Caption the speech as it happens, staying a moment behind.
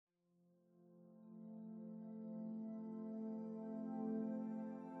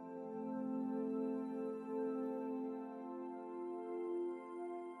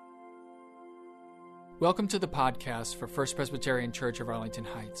Welcome to the podcast for First Presbyterian Church of Arlington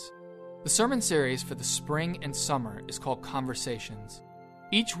Heights. The sermon series for the spring and summer is called Conversations.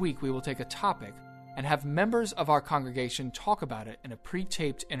 Each week we will take a topic and have members of our congregation talk about it in a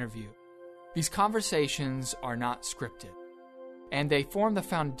pre-taped interview. These conversations are not scripted, and they form the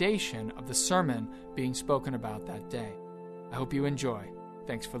foundation of the sermon being spoken about that day. I hope you enjoy.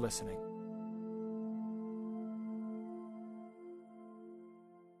 Thanks for listening.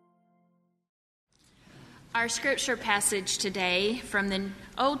 Our scripture passage today from the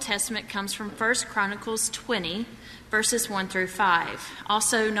Old Testament comes from 1 Chronicles 20, verses 1 through 5,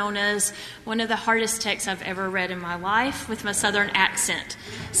 also known as one of the hardest texts I've ever read in my life with my southern accent.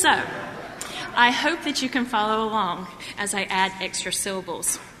 So, I hope that you can follow along as I add extra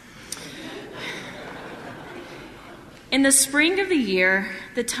syllables. In the spring of the year,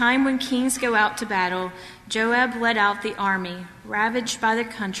 the time when kings go out to battle, Joab led out the army. Ravaged by the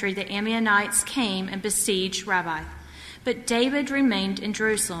country, the Ammonites came and besieged Rabbah. But David remained in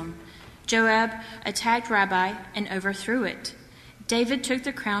Jerusalem. Joab attacked Rabbah and overthrew it. David took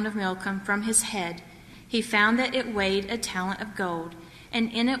the crown of Milcom from his head. He found that it weighed a talent of gold,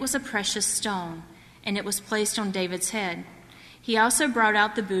 and in it was a precious stone, and it was placed on David's head. He also brought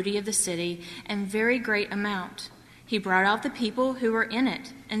out the booty of the city, in very great amount. He brought out the people who were in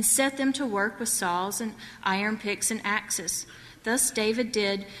it and set them to work with saws and iron picks and axes. Thus David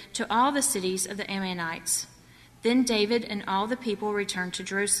did to all the cities of the Ammonites. Then David and all the people returned to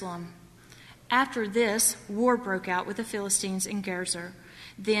Jerusalem. After this, war broke out with the Philistines in Gezer.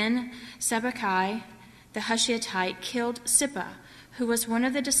 Then Sibbecai the Hushathite killed Sippa, who was one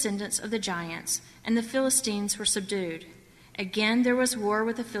of the descendants of the giants, and the Philistines were subdued. Again there was war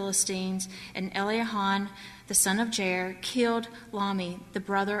with the Philistines, and Eliahan, the son of Jair, killed Lami, the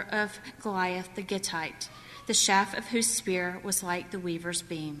brother of Goliath the Gittite, the shaft of whose spear was like the weaver's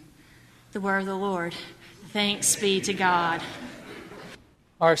beam. The word of the Lord. Thanks be to God.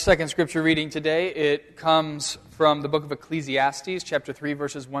 Our second scripture reading today, it comes from the book of Ecclesiastes, chapter 3,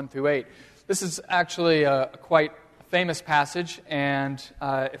 verses 1 through 8. This is actually a quite famous passage, and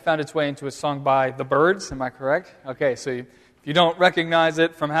it found its way into a song by the Byrds. Am I correct? Okay, so if you don't recognize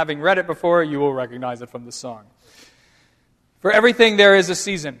it from having read it before, you will recognize it from the song. For everything there is a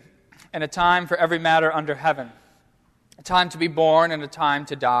season, and a time for every matter under heaven. A time to be born and a time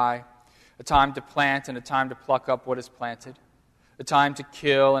to die. A time to plant and a time to pluck up what is planted. A time to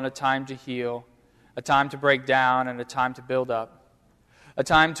kill and a time to heal. A time to break down and a time to build up. A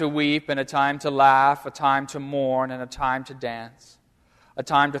time to weep and a time to laugh. A time to mourn and a time to dance. A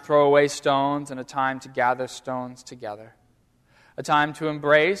time to throw away stones and a time to gather stones together. A time to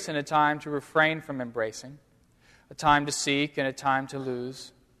embrace and a time to refrain from embracing. A time to seek and a time to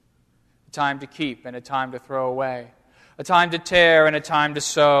lose. A time to keep and a time to throw away. A time to tear and a time to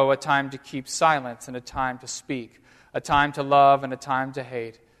sow. A time to keep silence and a time to speak. A time to love and a time to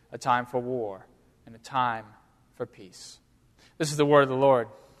hate. A time for war and a time for peace. This is the word of the Lord.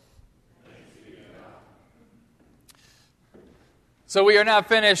 So we are now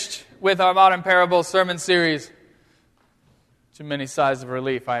finished with our Modern Parables sermon series. To many sighs of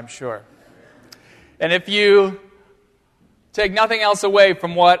relief, I am sure. And if you take nothing else away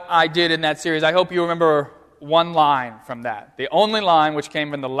from what I did in that series, I hope you remember one line from that. The only line which came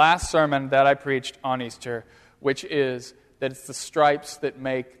from the last sermon that I preached on Easter, which is that it's the stripes that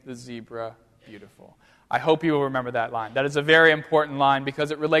make the zebra beautiful. I hope you will remember that line. That is a very important line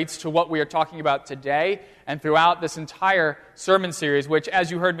because it relates to what we are talking about today and throughout this entire sermon series, which,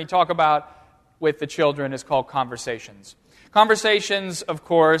 as you heard me talk about with the children, is called Conversations. Conversations, of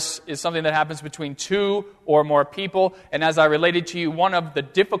course, is something that happens between two or more people. And as I related to you, one of the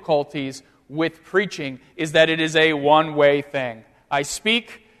difficulties with preaching is that it is a one-way thing. I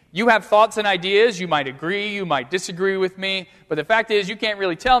speak, you have thoughts and ideas, you might agree, you might disagree with me, but the fact is you can't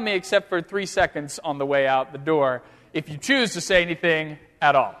really tell me except for 3 seconds on the way out the door if you choose to say anything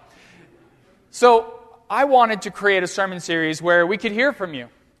at all. So I wanted to create a sermon series where we could hear from you,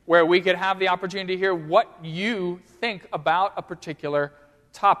 where we could have the opportunity to hear what you think about a particular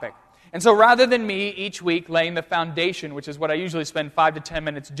topic. And so rather than me each week laying the foundation, which is what I usually spend 5 to 10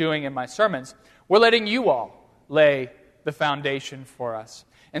 minutes doing in my sermons, we're letting you all lay the foundation for us.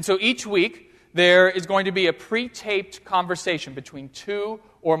 And so each week there is going to be a pre-taped conversation between 2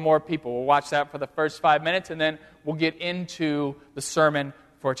 or more people. We'll watch that for the first 5 minutes, and then we'll get into the sermon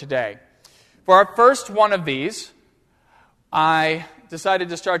for today. For our first one of these, I decided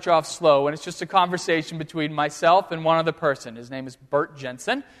to start you off slow, and it's just a conversation between myself and one other person. His name is Bert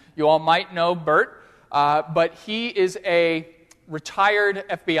Jensen. You all might know Bert, but he is a retired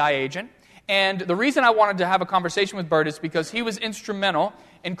FBI agent. And the reason I wanted to have a conversation with Bert is because he was instrumental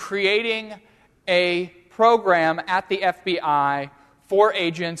in creating a program at the FBI for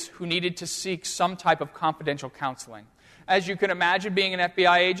agents who needed to seek some type of confidential counseling. As you can imagine, being an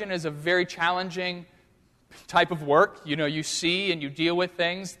FBI agent is a very challenging type of work. You see and you deal with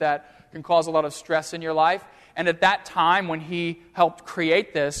things that can cause a lot of stress in your life. And at that time, when he helped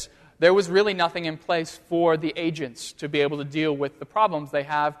create this, there was really nothing in place for the agents to be able to deal with the problems they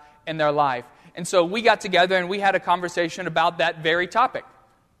have in their life. And so we got together and we had a conversation about that very topic,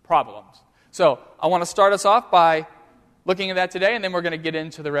 problems. So I want to start us off by looking at that today, and then we're going to get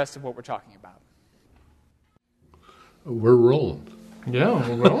into the rest of what we're talking about. We're rolling. Yeah,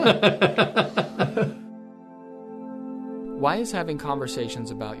 we're rolling. Why is having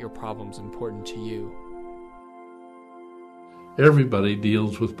conversations about your problems important to you? Everybody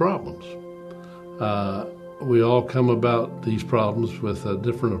deals with problems. We all come about these problems with a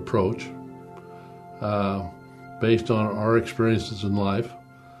different approach based on our experiences in life,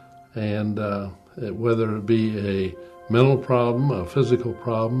 and whether it be a mental problem, a physical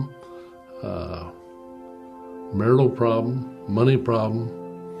problem, marital problem, money problem,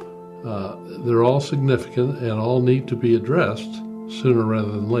 they're all significant and all need to be addressed sooner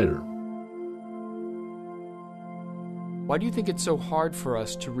rather than later. Why do you think it's so hard for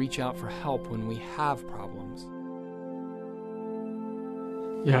us to reach out for help when we have problems?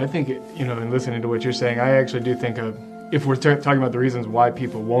 Yeah, I think, in listening to what you're saying, I actually do think if we're talking about the reasons why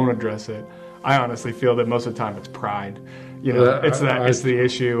people won't address it, I honestly feel that most of the time it's pride. It's the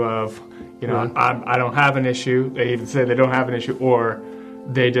issue of, I don't have an issue. They either say they don't have an issue, or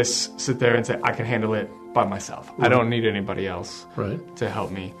they just sit there and say, I can handle it by myself. Right. I don't need anybody else to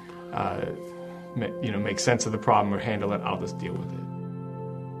help me, make sense of the problem or handle it. I'll just deal with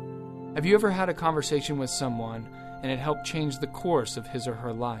it. Have you ever had a conversation with someone and it helped change the course of his or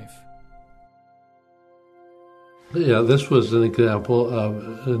her life? Yeah, this was an example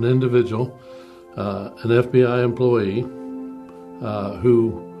of an individual, an FBI employee,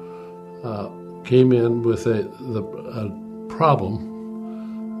 who came in with a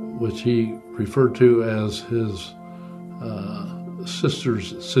problem, which he referred to as his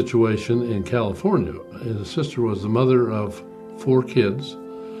sister's situation in California. And his sister was the mother of 4 kids.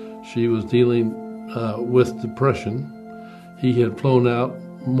 She was dealing with depression. He had flown out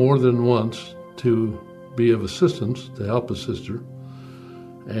more than once to be of assistance to help his sister.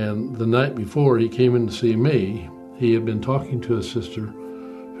 And the night before he came in to see me, he had been talking to his sister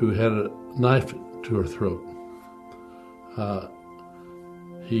who had a knife to her throat.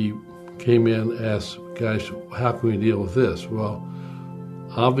 He came in and asked, guys, how can we deal with this? Well,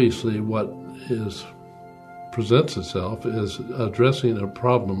 obviously what presents itself is addressing a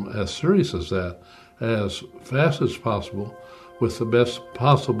problem as serious as that, as fast as possible, with the best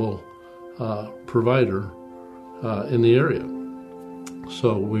possible provider in the area.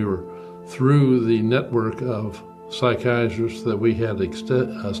 So we were, through the network of psychiatrists that we had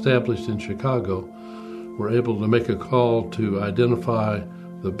established in Chicago, were able to make a call to identify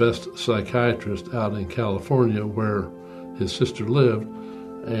the best psychiatrist out in California where his sister lived,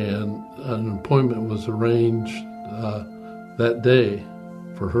 and an appointment was arranged that day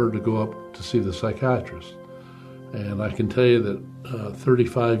for her to go up to see the psychiatrist. And I can tell you that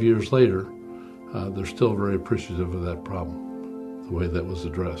 35 years later, they're still very appreciative of that problem, the way that was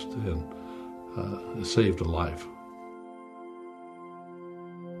addressed, and it saved a life.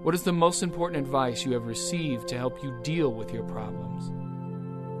 What is the most important advice you have received to help you deal with your problems?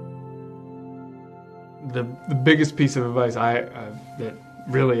 The biggest piece of advice that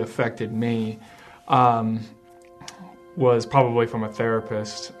really affected me was probably from a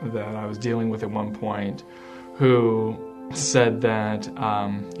therapist that I was dealing with at one point, who said that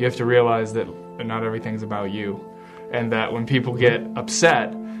you have to realize that not everything's about you, and that when people get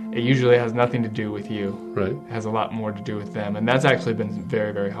upset, it usually has nothing to do with you. Right. It has a lot more to do with them. And that's actually been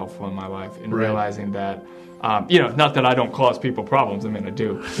very, very helpful in my life, in realizing that, not that I don't cause people problems, I mean, I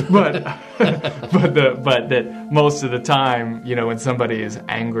do, but but that most of the time, when somebody is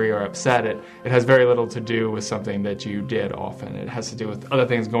angry or upset, it has very little to do with something that you did often. It has to do with other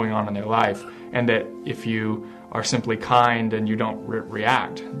things going on in their life, and that if you are simply kind and you don't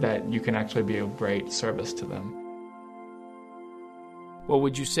react, that you can actually be of great service to them. What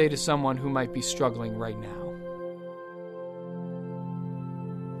would you say to someone who might be struggling right now?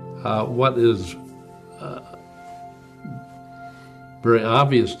 What is very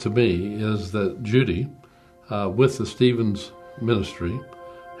obvious to me is that Judy, with the Stevens ministry,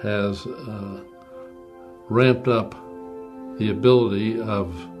 has ramped up the ability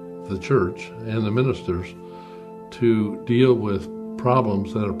of the church and the ministers to deal with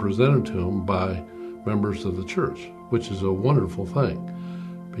problems that are presented to them by members of the church, which is a wonderful thing.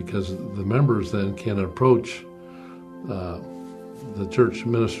 because the members then can approach the church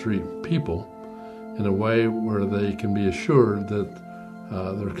ministry people in a way where they can be assured that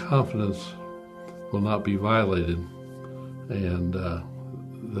their confidence will not be violated, and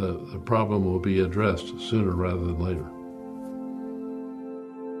the problem will be addressed sooner rather than later.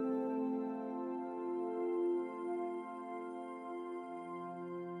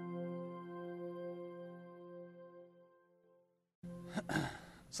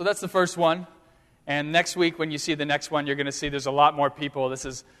 So that's the first one. And next week, when you see the next one, you're going to see there's a lot more people.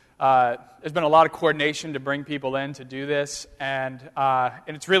 There's been a lot of coordination to bring people in to do this, and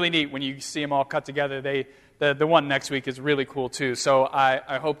it's really neat when you see them all cut together. The one next week is really cool too. So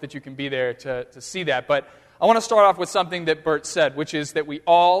I hope that you can be there to see that. But I want to start off with something that Bert said, which is that we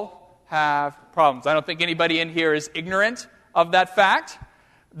all have problems. I don't think anybody in here is ignorant of that fact.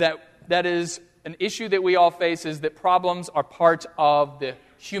 That is an issue that we all face, is that problems are part of the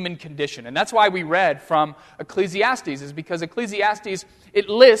human condition. And that's why we read from Ecclesiastes, is because Ecclesiastes, it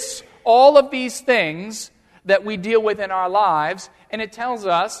lists all of these things that we deal with in our lives, and it tells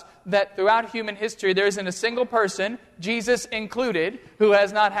us that throughout human history there isn't a single person, Jesus included, who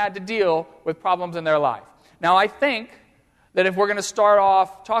has not had to deal with problems in their life. Now, I think that if we're going to start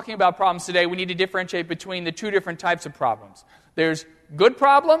off talking about problems today, we need to differentiate between the two different types of problems. There's good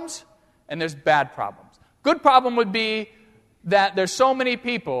problems and there's bad problems. Good problem would be that there's so many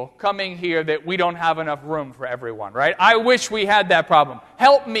people coming here that we don't have enough room for everyone, right? I wish we had that problem.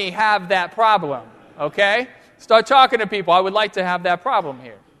 Help me have that problem, okay? Start talking to people. I would like to have that problem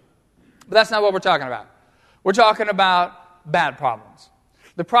here. But that's not what we're talking about. We're talking about bad problems.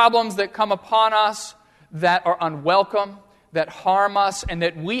 The problems that come upon us that are unwelcome, that harm us, and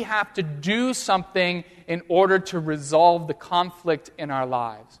that we have to do something in order to resolve the conflict in our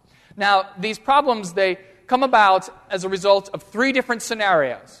lives. Now, these problems, they come about as a result of three different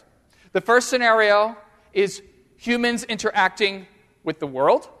scenarios. The first scenario is humans interacting with the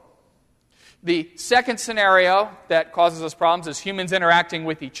world. The second scenario that causes us problems is humans interacting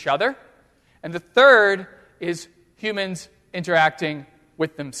with each other. And the third is humans interacting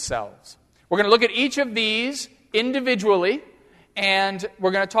with themselves. We're going to look at each of these individually, and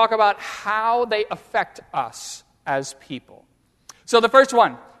we're going to talk about how they affect us as people. So the first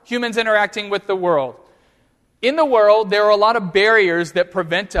one, humans interacting with the world. In the world, there are a lot of barriers that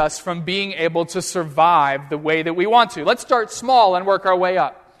prevent us from being able to survive the way that we want to. Let's start small and work our way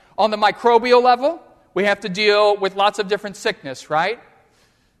up. On the microbial level, we have to deal with lots of different sickness, right?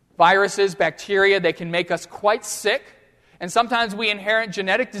 Viruses, bacteria, they can make us quite sick. And sometimes we inherit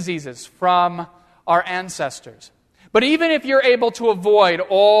genetic diseases from our ancestors. But even if you're able to avoid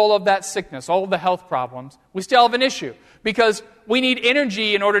all of that sickness, all of the health problems, we still have an issue. Because we need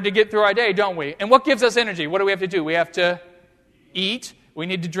energy in order to get through our day, don't we? And what gives us energy? What do we have to do? We have to eat. We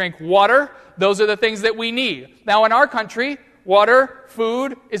need to drink water. Those are the things that we need. Now, in our country, water,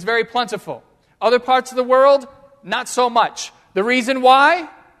 food is very plentiful. Other parts of the world, not so much. The reason why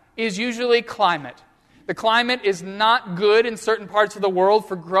is usually climate. The climate is not good in certain parts of the world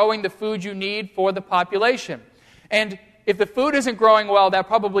for growing the food you need for the population. And if the food isn't growing well, that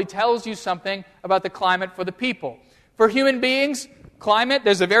probably tells you something about the climate for the people. For human beings, climate,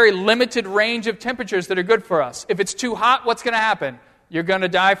 there's a very limited range of temperatures that are good for us. If it's too hot, what's going to happen? You're going to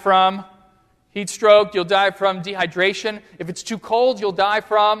die from heat stroke, you'll die from dehydration. If it's too cold, you'll die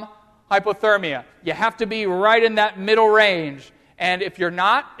from hypothermia. You have to be right in that middle range. And if you're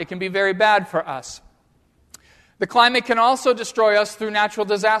not, it can be very bad for us. The climate can also destroy us through natural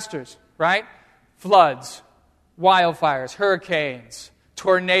disasters, right? Floods, wildfires, hurricanes,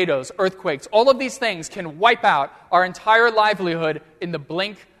 tornadoes, earthquakes. All of these things can wipe out our entire livelihood in the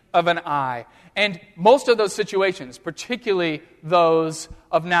blink of an eye. And most of those situations, particularly those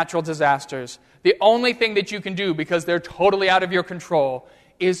of natural disasters, the only thing that you can do, because they're totally out of your control,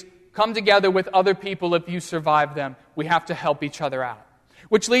 is come together with other people if you survive them. We have to help each other out.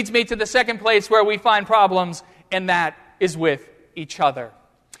 Which leads me to the second place where we find problems, and that is with each other.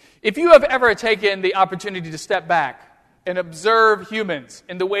 If you have ever taken the opportunity to step back and observe humans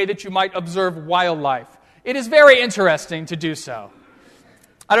in the way that you might observe wildlife, it is very interesting to do so.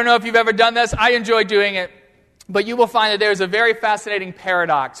 I don't know if you've ever done this. I enjoy doing it. But you will find that there's a very fascinating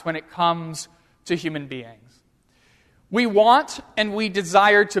paradox when it comes to human beings. We want and we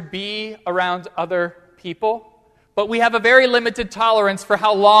desire to be around other people, but we have a very limited tolerance for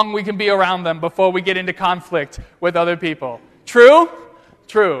how long we can be around them before we get into conflict with other people. True?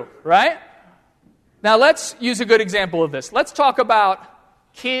 True, right? Now let's use a good example of this. Let's talk about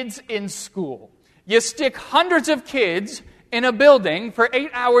kids in school. You stick hundreds of kids in a building for 8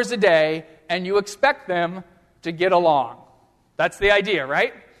 hours a day, and you expect them to get along. That's the idea,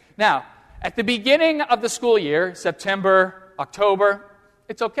 right? Now, at the beginning of the school year, September, October,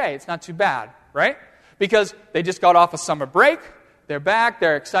 it's okay. It's not too bad, right? Because they just got off a summer break. They're back.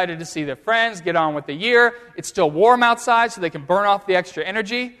 They're excited to see their friends, get on with the year. It's still warm outside, so they can burn off the extra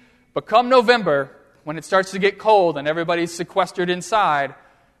energy. But come November, when it starts to get cold and everybody's sequestered inside,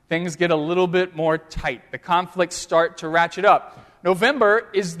 things get a little bit more tight. The conflicts start to ratchet up. November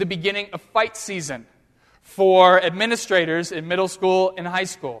is the beginning of fight season for administrators in middle school and high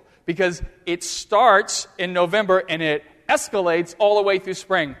school, because it starts in November and it escalates all the way through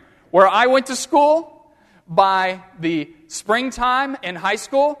spring. Where I went to school, by the springtime in high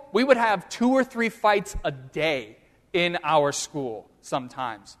school, we would have 2 or 3 fights a day in our school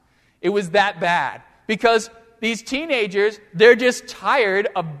sometimes. It was that bad because these teenagers, they're just tired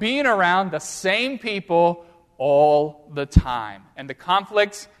of being around the same people all the time. And the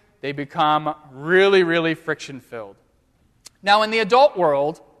conflicts, they become really, really friction-filled. Now, in the adult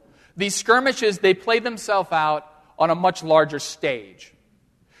world, these skirmishes, they play themselves out on a much larger stage.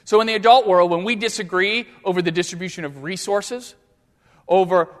 So in the adult world, when we disagree over the distribution of resources,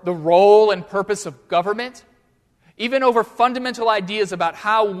 over the role and purpose of government, even over fundamental ideas about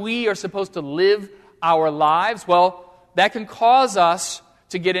how we are supposed to live our lives, well, that can cause us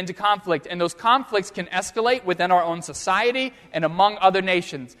to get into conflict. And those conflicts can escalate within our own society and among other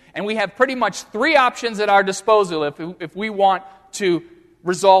nations. And we have pretty much 3 options at our disposal if we want to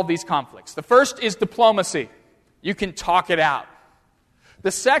resolve these conflicts. The first is diplomacy. You can talk it out.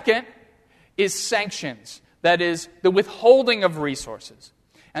 The second is sanctions, that is, the withholding of resources.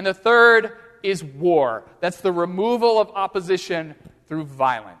 And the third is war. That's the removal of opposition through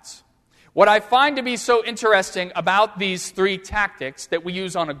violence. What I find to be so interesting about these 3 tactics that we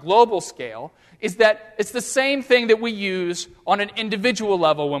use on a global scale is that it's the same thing that we use on an individual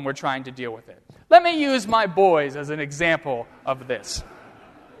level when we're trying to deal with it. Let me use my boys as an example of this.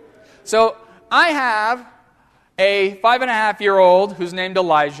 So I have a 5.5-year-old who's named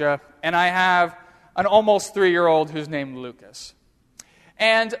Elijah, and I have an almost 3-year-old who's named Lucas.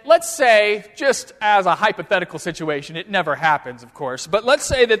 And let's say, just as a hypothetical situation, it never happens, of course, but let's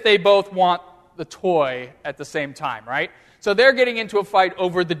say that they both want the toy at the same time, right? So they're getting into a fight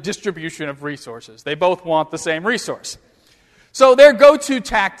over the distribution of resources. They both want the same resource. So their go-to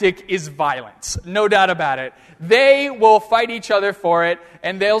tactic is violence, no doubt about it. They will fight each other for it,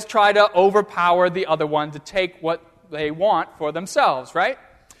 and they'll try to overpower the other one to take what they want for themselves, right?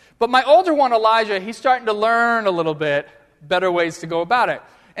 But my older one, Elijah, he's starting to learn a little bit better ways to go about it.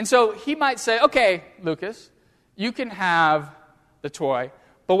 And so he might say, okay, Lucas, you can have the toy,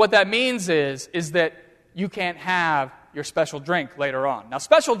 but what that means is that you can't have your special drink later on. Now,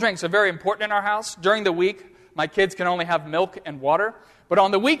 special drinks are very important in our house. During the week, my kids can only have milk and water. But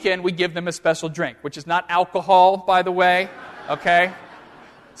on the weekend, we give them a special drink, which is not alcohol, by the way, okay?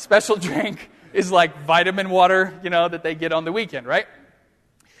 Special drink is like vitamin water, that they get on the weekend, right?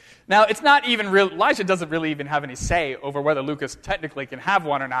 Now, it's not even real. Elijah doesn't really even have any say over whether Lucas technically can have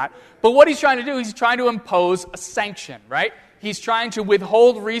one or not. But what he's trying to do, he's trying to impose a sanction, right? He's trying to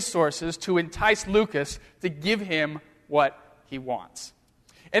withhold resources to entice Lucas to give him what he wants.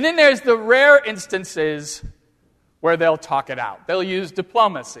 And then there's the rare instances where they'll talk it out. They'll use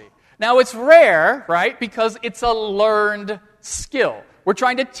diplomacy. Now, it's rare, right, because it's a learned skill. We're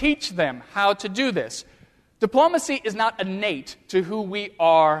trying to teach them how to do this. Diplomacy is not innate to who we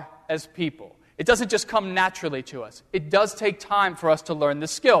are as people. It doesn't just come naturally to us. It does take time for us to learn the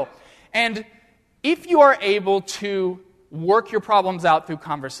skill. And if you are able to work your problems out through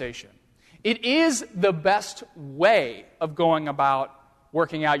conversation, it is the best way of going about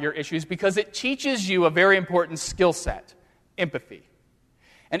working out your issues because it teaches you a very important skill set, empathy.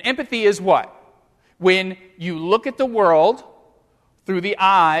 And empathy is what? When you look at the world through the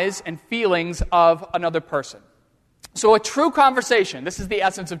eyes and feelings of another person. So a true conversation, this is the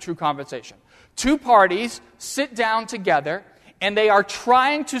essence of true conversation. 2 parties sit down together and they are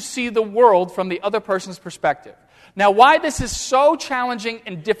trying to see the world from the other person's perspective. Now, why this is so challenging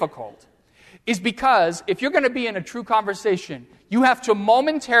and difficult is because if you're going to be in a true conversation, you have to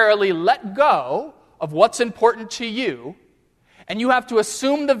momentarily let go of what's important to you, and you have to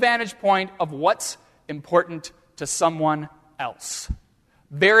assume the vantage point of what's important to someone else.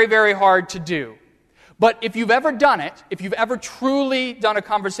 Very, very hard to do. But if you've ever done it, if you've ever truly done a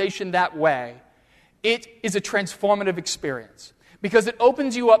conversation that way, it is a transformative experience because it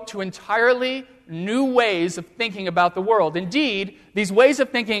opens you up to entirely new ways of thinking about the world. Indeed, these ways of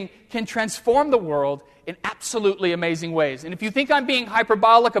thinking can transform the world in absolutely amazing ways. And if you think I'm being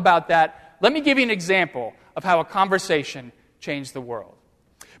hyperbolic about that, let me give you an example of how a conversation changed the world.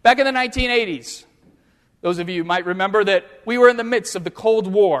 Back in the 1980s, Those of you might remember that we were in the midst of the Cold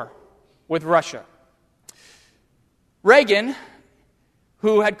War with Russia. Reagan,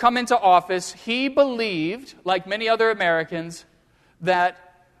 who had come into office, he believed, like many other Americans, that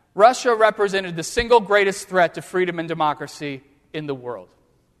Russia represented the single greatest threat to freedom and democracy in the world.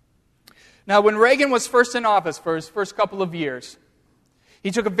 Now, when Reagan was first in office for his first couple of years,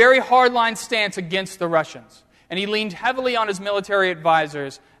 he took a very hardline stance against the Russians, and he leaned heavily on his military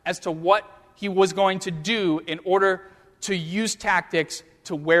advisors as to what he was going to do in order to use tactics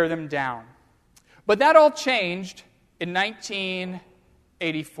to wear them down. But that all changed in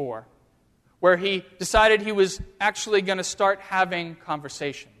 1984, where he decided he was actually going to start having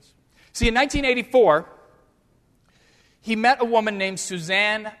conversations. See, in 1984, he met a woman named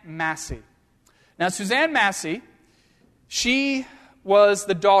Suzanne Massey. Now, Suzanne Massey, she was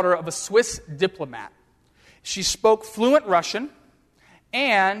the daughter of a Swiss diplomat. She spoke fluent Russian,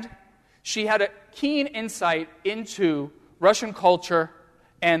 and she had a keen insight into Russian culture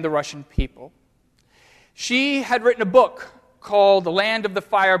and the Russian people. She had written a book called The Land of the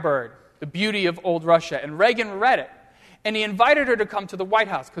Firebird, The Beauty of Old Russia, and Reagan read it, and he invited her to come to the White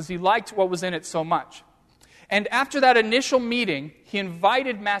House because he liked what was in it so much. And after that initial meeting, he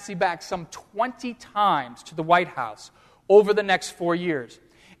invited Massey back some 20 times to the White House over the next 4 years.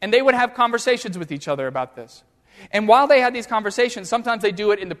 And they would have conversations with each other about this. And while they had these conversations, sometimes they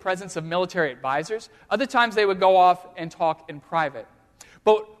do it in the presence of military advisors. Other times they would go off and talk in private.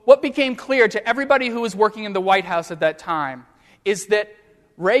 But what became clear to everybody who was working in the White House at that time is that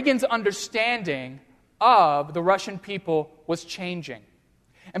Reagan's understanding of the Russian people was changing.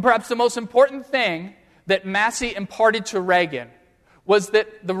 And perhaps the most important thing that Massey imparted to Reagan was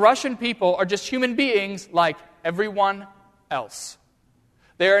that the Russian people are just human beings like everyone else.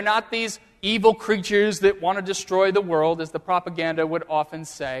 They are not these evil creatures that want to destroy the world, as the propaganda would often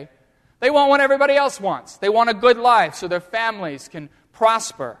say. They want what everybody else wants. They want a good life so their families can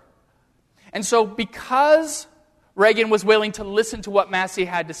prosper. And so because Reagan was willing to listen to what Massey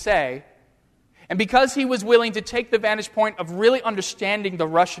had to say, and because he was willing to take the vantage point of really understanding the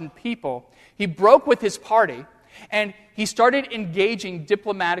Russian people, he broke with his party, and he started engaging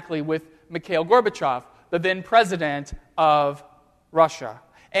diplomatically with Mikhail Gorbachev, the then president of Russia.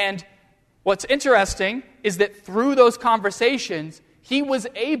 And what's interesting is that through those conversations, he was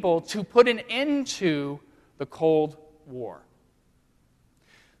able to put an end to the Cold War.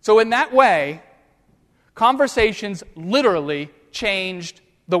 So in that way, conversations literally changed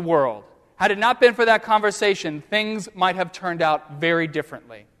the world. Had it not been for that conversation, things might have turned out very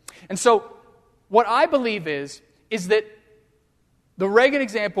differently. And so what I believe is that the Reagan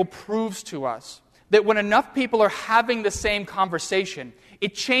example proves to us that when enough people are having the same conversation,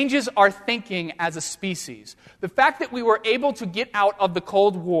 it changes our thinking as a species. The fact that we were able to get out of the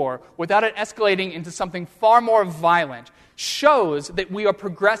Cold War without it escalating into something far more violent shows that we are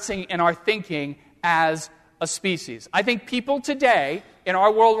progressing in our thinking as a species. I think people today, in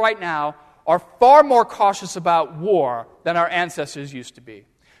our world right now, are far more cautious about war than our ancestors used to be.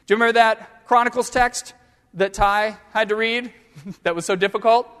 Do you remember that Chronicles text that Ty had to read that was so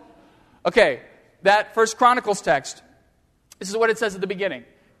difficult? Okay, that First Chronicles text, this is what it says at the beginning.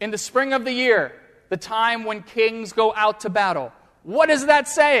 In the spring of the year, the time when kings go out to battle. What is that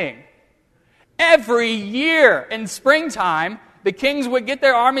saying? Every year in springtime, the kings would get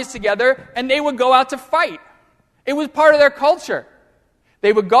their armies together and they would go out to fight. It was part of their culture.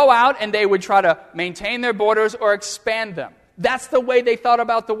 They would go out and they would try to maintain their borders or expand them. That's the way they thought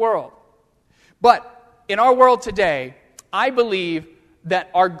about the world. But in our world today, I believe that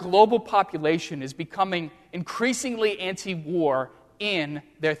our global population is becoming increasingly anti-war in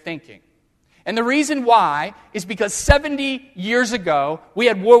their thinking. And the reason why is because 70 years ago, we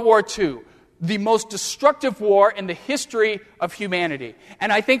had World War II, the most destructive war in the history of humanity.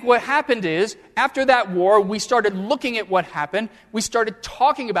 And I think what happened is, after that war, we started looking at what happened, we started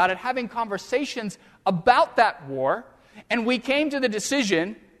talking about it, having conversations about that war, and we came to the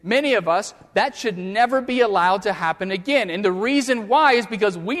decision, many of us, that should never be allowed to happen again. And the reason why is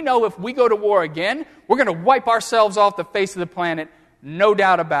because we know if we go to war again, we're going to wipe ourselves off the face of the planet, no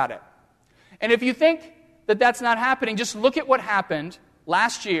doubt about it. And if you think that that's not happening, just look at what happened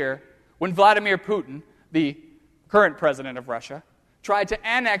last year when Vladimir Putin, the current president of Russia, tried to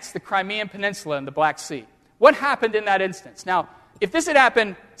annex the Crimean Peninsula in the Black Sea. What happened in that instance? Now, if this had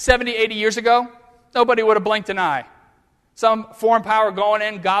happened 70, 80 years ago, nobody would have blinked an eye. Some foreign power going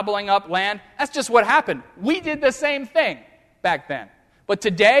in, gobbling up land. That's just what happened. We did the same thing back then. But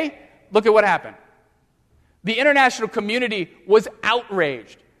today, look at what happened. The international community was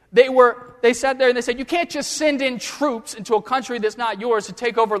outraged. They sat there and they said, you can't just send in troops into a country that's not yours to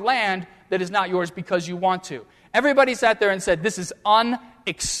take over land that is not yours because you want to. Everybody sat there and said, this is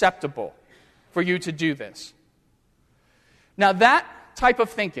unacceptable for you to do this. Now that type of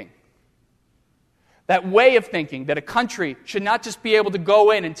thinking, that way of thinking that a country should not just be able to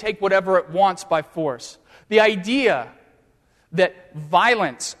go in and take whatever it wants by force, the idea that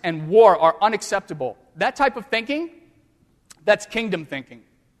violence and war are unacceptable, that type of thinking, that's kingdom thinking.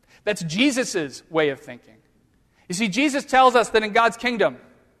 That's Jesus' way of thinking. You see, Jesus tells us that in God's kingdom,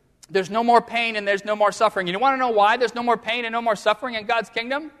 there's no more pain and there's no more suffering. You want to know why there's no more pain and no more suffering in God's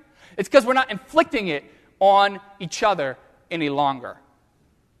kingdom? It's because we're not inflicting it on each other any longer.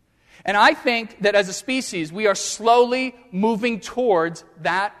 And I think that as a species, we are slowly moving towards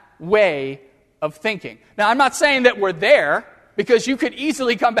that way of thinking. Now, I'm not saying that we're there, because you could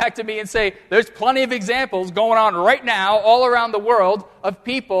easily come back to me and say, there's plenty of examples going on right now all around the world of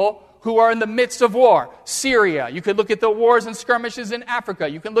people who are in the midst of war. Syria, you could look at the wars and skirmishes in Africa,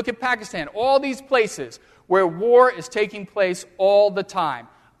 you can look at Pakistan, all these places where war is taking place all the time.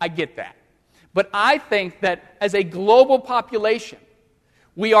 I get that. But I think that as a global population,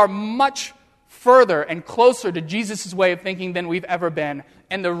 we are much further and closer to Jesus' way of thinking than we've ever been.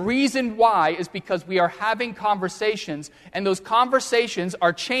 And the reason why is because we are having conversations, and those conversations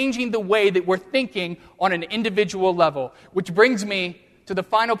are changing the way that we're thinking on an individual level. Which brings me to the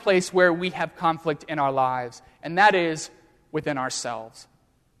final place where we have conflict in our lives, and that is within ourselves.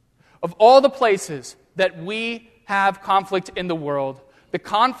 Of all the places that we have conflict in the world, the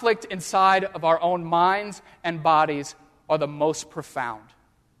conflict inside of our own minds and bodies are the most profound.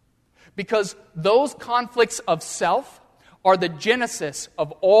 Because those conflicts of self are the genesis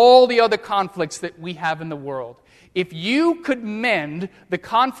of all the other conflicts that we have in the world. If you could mend the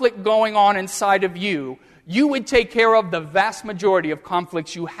conflict going on inside of you, you would take care of the vast majority of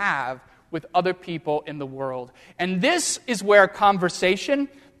conflicts you have with other people in the world. And this is where conversation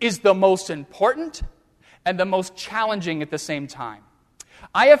is the most important and the most challenging at the same time.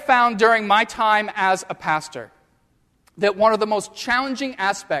 I have found during my time as a pastor that one of the most challenging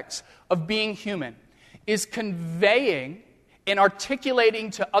aspects of being human is conveying and articulating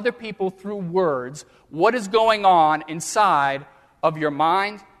to other people through words what is going on inside of your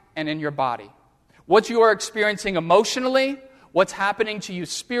mind and in your body. What you are experiencing emotionally, what's happening to you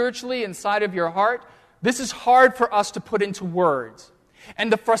spiritually inside of your heart, this is hard for us to put into words.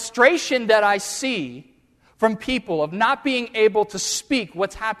 And the frustration that I see from people of not being able to speak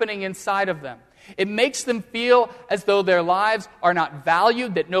what's happening inside of them, it makes them feel as though their lives are not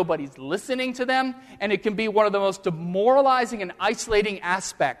valued, that nobody's listening to them, and it can be one of the most demoralizing and isolating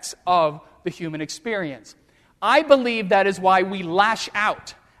aspects of the human experience. I believe that is why we lash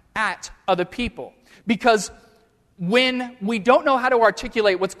out at other people, because when we don't know how to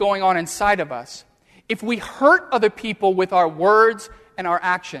articulate what's going on inside of us, if we hurt other people with our words and our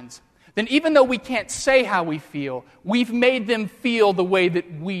actions, then even though we can't say how we feel, we've made them feel the way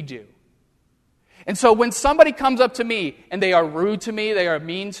that we do. And so when somebody comes up to me and they are rude to me, they are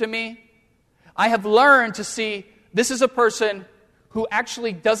mean to me, I have learned to see this is a person who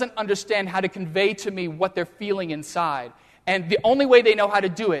actually doesn't understand how to convey to me what they're feeling inside. And the only way they know how to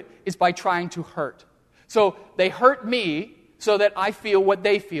do it is by trying to hurt. So they hurt me so that I feel what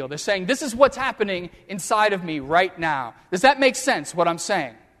they feel. They're saying, this is what's happening inside of me right now. Does that make sense, what I'm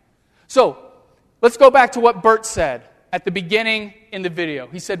saying? So let's go back to what Bert said at the beginning in the video.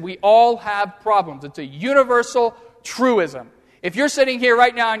 He said, we all have problems. It's a universal truism. If you're sitting here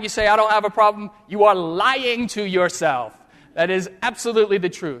right now and you say, I don't have a problem, you are lying to yourself. That is absolutely the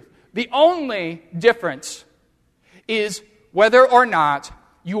truth. The only difference is whether or not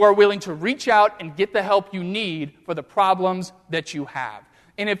you are willing to reach out and get the help you need for the problems that you have.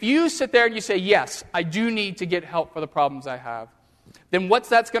 And if you sit there and you say, yes, I do need to get help for the problems I have, then what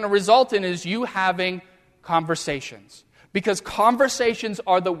that's going to result in is you having conversations. Because conversations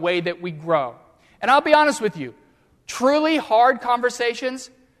are the way that we grow. And I'll be honest with you, truly hard conversations,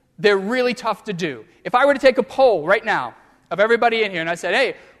 they're really tough to do. If I were to take a poll right now of everybody in here and I said,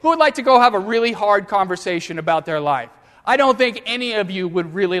 hey, who would like to go have a really hard conversation about their life? I don't think any of you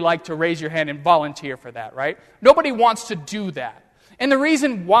would really like to raise your hand and volunteer for that, right? Nobody wants to do that. And the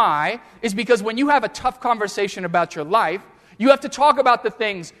reason why is because when you have a tough conversation about your life, you have to talk about the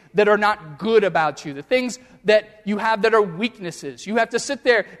things that are not good about you, the things that you have that are weaknesses. You have to sit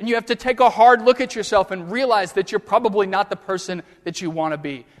there and you have to take a hard look at yourself and realize that you're probably not the person that you want to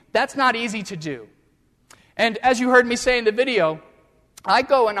be. That's not easy to do. And as you heard me say in the video, I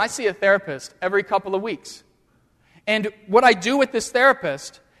go and I see a therapist every couple of weeks. And what I do with this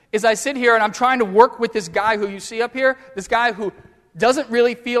therapist is I sit here and I'm trying to work with this guy who you see up here, this guy who doesn't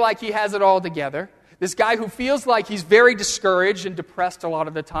really feel like he has it all together, this guy who feels like he's very discouraged and depressed a lot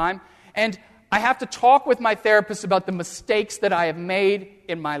of the time. And I have to talk with my therapist about the mistakes that I have made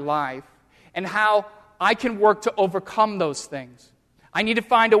in my life and how I can work to overcome those things. I need to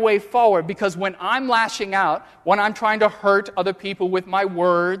find a way forward, because when I'm lashing out, when I'm trying to hurt other people with my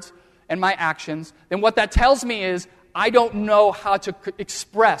words and my actions, then what that tells me is I don't know how to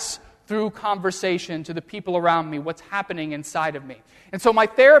express through conversation to the people around me what's happening inside of me. And so my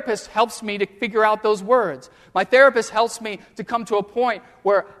therapist helps me to figure out those words. My therapist helps me to come to a point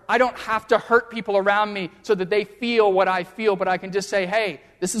where I don't have to hurt people around me so that they feel what I feel, but I can just say, hey,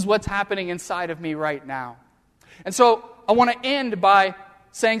 this is what's happening inside of me right now. And so I want to end by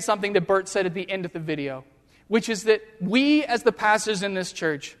saying something that Bert said at the end of the video, which is that we as the pastors in this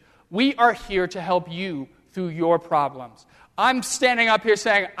church, we are here to help you through your problems. I'm standing up here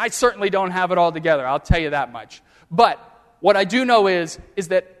saying, I certainly don't have it all together. I'll tell you that much. But what I do know is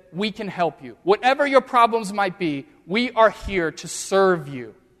that we can help you. Whatever your problems might be, we are here to serve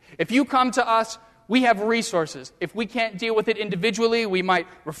you. If you come to us, we have resources. If we can't deal with it individually, we might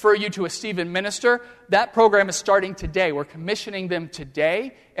refer you to a Stephen minister. That program is starting today. We're commissioning them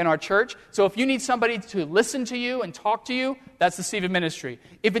today in our church. So if you need somebody to listen to you and talk to you, that's the Stephen ministry.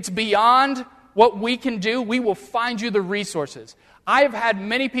 If it's beyond what we can do, we will find you the resources. I have had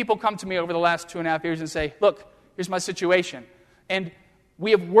many people come to me over the last 2.5 years and say, look, here's my situation. And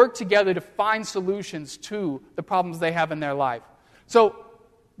we have worked together to find solutions to the problems they have in their life. So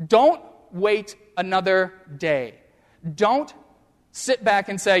don't wait another day. Don't sit back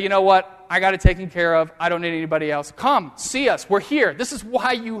and say, you know what, I got it taken care of. I don't need anybody else. Come, see us. We're here. This is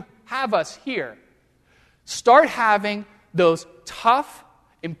why you have us here. Start having those tough,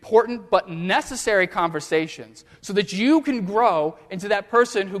 important but necessary conversations so that you can grow into that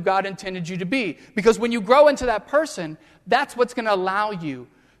person who God intended you to be. Because when you grow into that person, that's what's going to allow you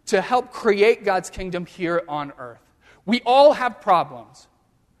to help create God's kingdom here on earth. We all have problems,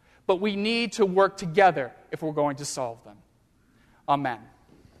 but we need to work together if we're going to solve them. Amen.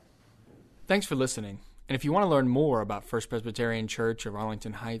 Thanks for listening. And if you want to learn more about First Presbyterian Church of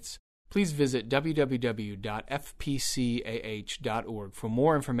Arlington Heights, please visit www.fpcah.org for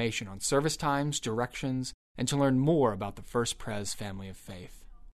more information on service times, directions, and to learn more about the First Pres family of faith.